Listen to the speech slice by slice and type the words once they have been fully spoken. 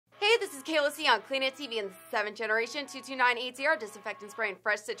is Kayla C on Clean It TV in the 7th generation 22980 disinfectant spray and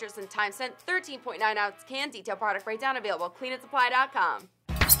fresh citrus and thyme scent 13.9 ounce can. Detailed product breakdown available at cleanitsupply.com.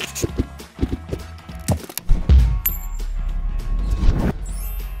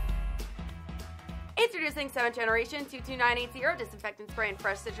 Introducing 7th generation 22980 disinfectant spray and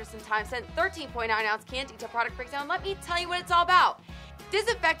fresh citrus and thyme scent 13.9 ounce can. Detailed product breakdown. Let me tell you what it's all about.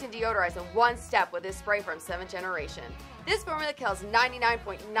 Disinfectant deodorize in one step with this spray from 7th generation. This formula kills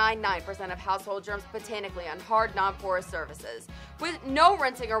 99.99% of household germs botanically on hard, non-porous surfaces, with no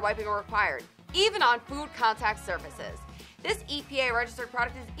rinsing or wiping required, even on food contact surfaces. This EPA-registered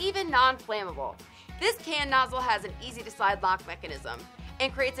product is even non-flammable. This can nozzle has an easy-to-slide lock mechanism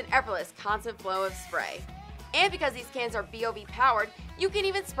and creates an effortless, constant flow of spray. And because these cans are BOV-powered, you can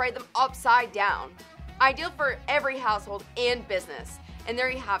even spray them upside down. Ideal for every household and business. And there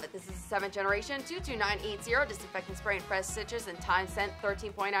you have it. This is the 7th generation 22980 disinfectant spray and fresh citrus and thyme scent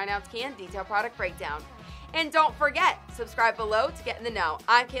 13.9 ounce can. Detailed product breakdown. And don't forget, subscribe below to get in the know.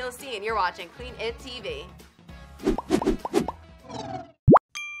 I'm Kayla C and you're watching Clean It TV.